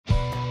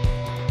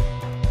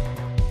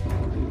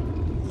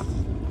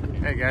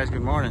Hey guys,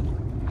 good morning.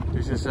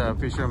 This is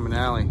Fisherman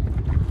Alley.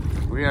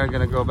 We are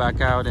gonna go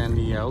back out in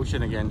the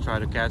ocean again, try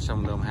to catch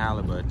some of them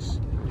halibuts.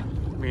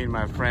 Me and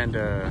my friend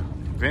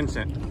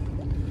Vincent,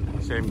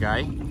 same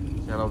guy.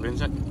 Hello,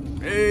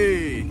 Vincent.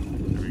 Hey,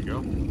 there we go.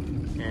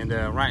 And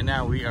right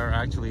now we are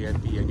actually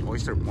at the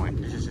Oyster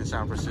Point. This is in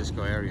San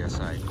Francisco area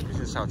side.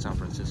 This is South San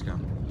Francisco.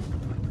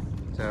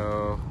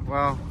 So,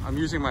 well, I'm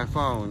using my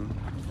phone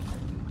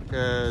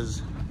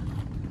because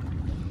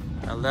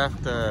I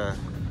left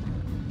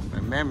my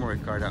memory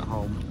card at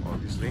home,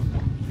 obviously.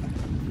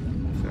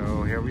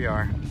 So here we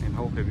are, and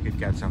hopefully we could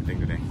catch something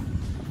today.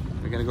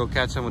 We're gonna go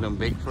catch some of them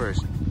bait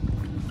first.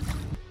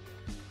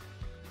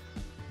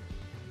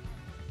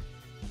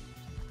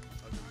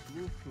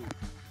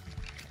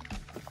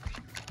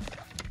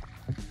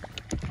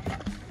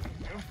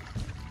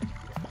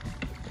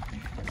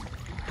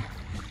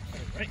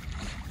 Alright.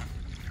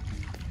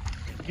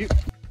 Thank you.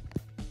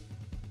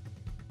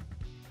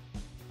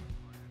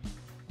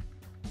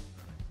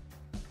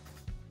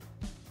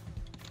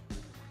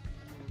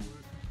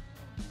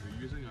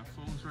 Using our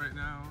phones right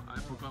now. I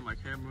forgot my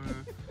camera.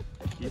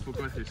 He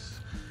forgot his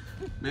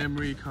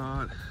memory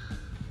card.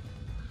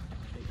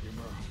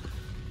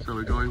 So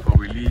we're going for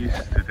release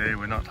today.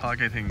 We're not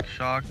targeting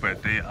shark,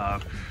 but they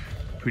are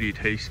pretty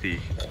tasty.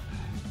 What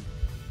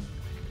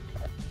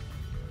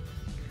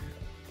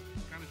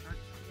kind of shark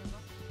is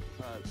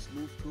that?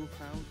 Smooth tooth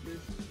houndfish.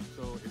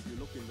 So if you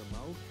look in the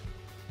mouth,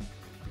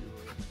 you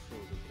will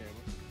show the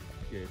camera.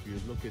 Yeah, if you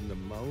look in the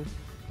mouth,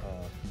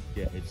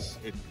 yeah,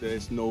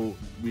 there's no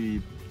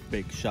really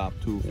big sharp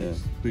tooth. Yeah.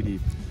 It's pretty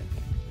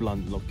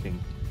blunt looking.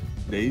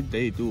 They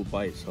do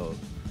bite, so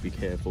be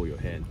careful your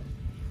hand.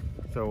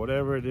 So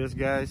whatever it is,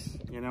 guys,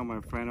 you know,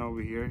 my friend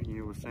over here, he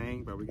was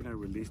saying, but we're gonna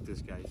release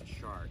this guy. It's a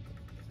shark.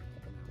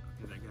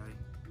 You know, that guy,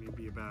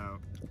 maybe a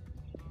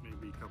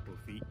couple of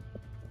feet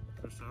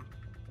or so.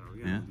 So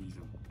we're gonna release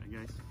him, right,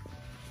 guys?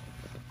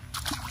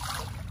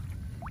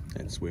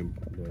 And swim.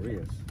 There he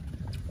is.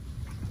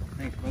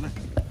 Thanks, brother.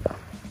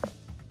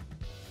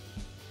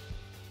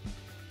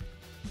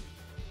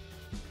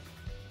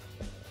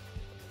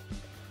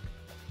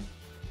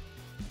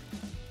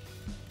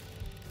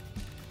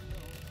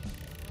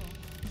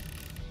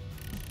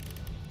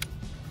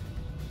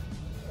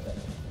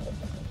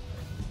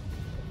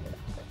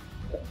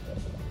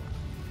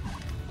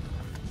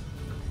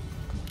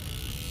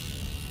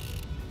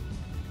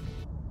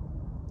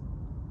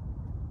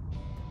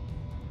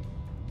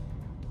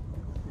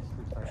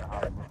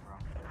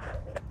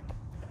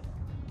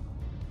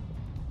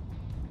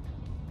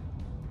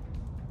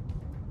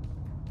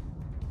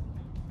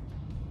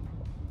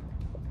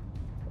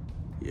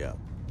 Yeah.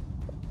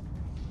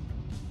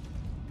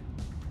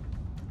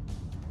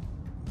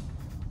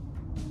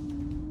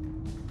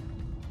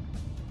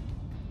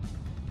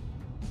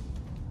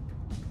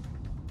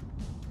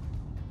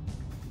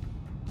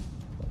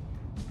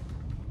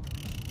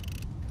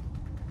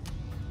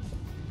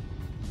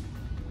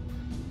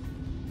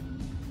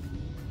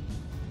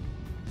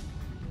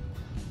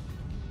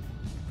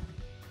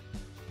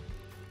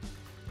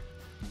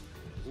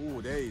 Oh,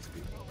 there is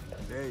big.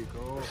 There you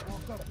go.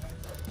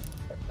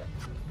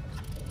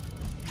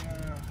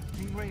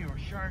 Stingray or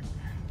shark?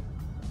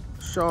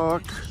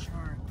 Shark.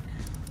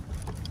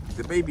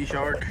 The baby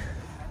shark.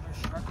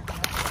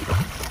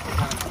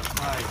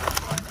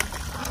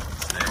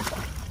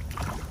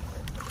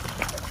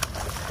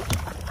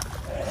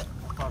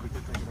 Probably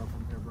could take it up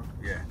from here, bro.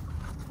 Yeah.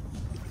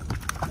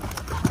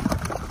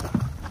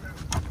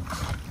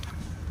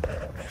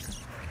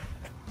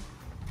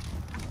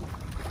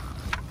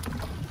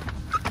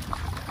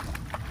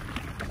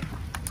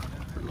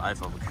 The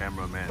life of a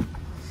cameraman.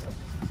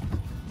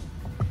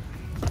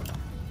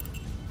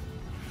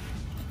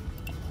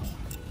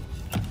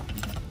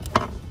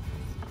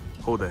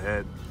 Hold the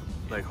head,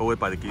 like hold it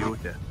by the gill,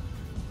 yeah,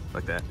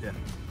 like that, yeah.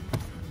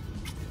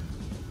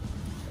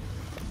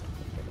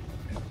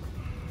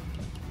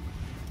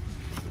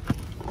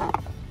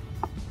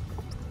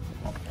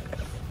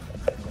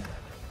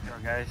 Here,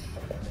 guys,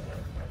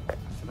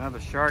 it's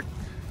another shark.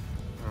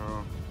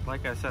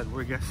 Like I said,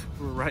 we're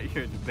right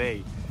here in the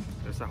bay.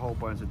 There's a whole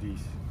bunch of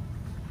these.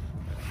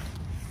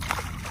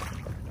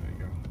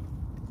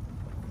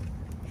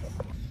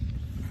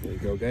 There you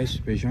go, guys.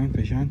 Fish on,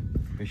 fish on,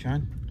 fish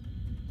on.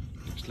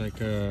 Looks like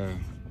a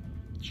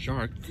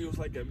shark. Feels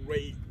like a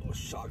ray or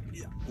shark,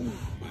 yeah.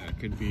 It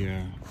could be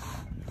a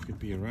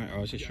rat.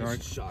 Oh, it's a shark.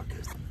 It's a shark.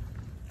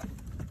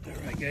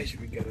 Alright, guys,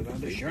 we got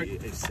another shark. A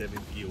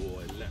 7-gill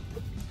or a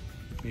leopard.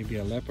 Maybe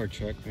a leopard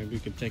shark. Maybe we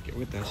can take it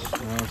with us.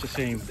 No, it's the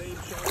same. Same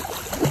shark.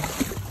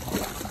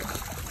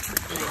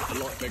 It's a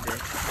lot bigger.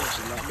 It's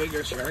a lot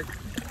bigger shark.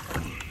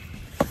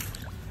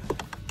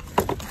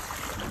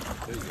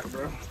 There you go,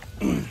 bro.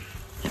 There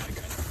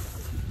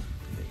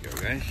you go,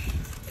 guys.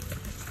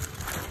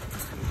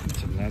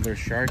 It's another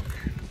shark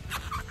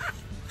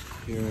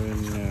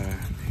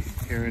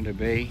here in the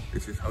bay.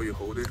 This is how you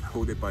hold it.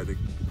 Hold it by the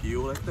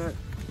gill like that.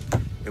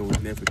 It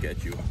will never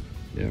get you.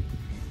 Yep.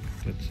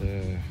 That's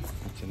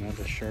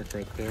another shark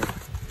right there.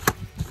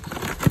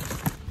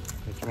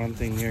 That's That's one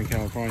thing here in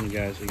California,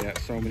 guys. We got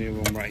so many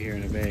of them right here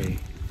in the bay. Here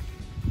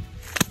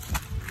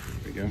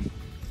we go.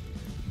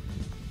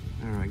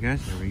 All right,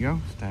 guys, here we go.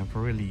 It's time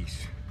for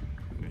release.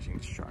 Using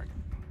the shark.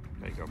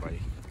 There you go, buddy.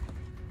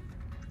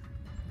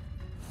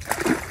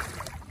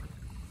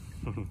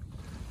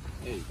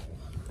 Hey.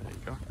 There you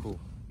go. Cool.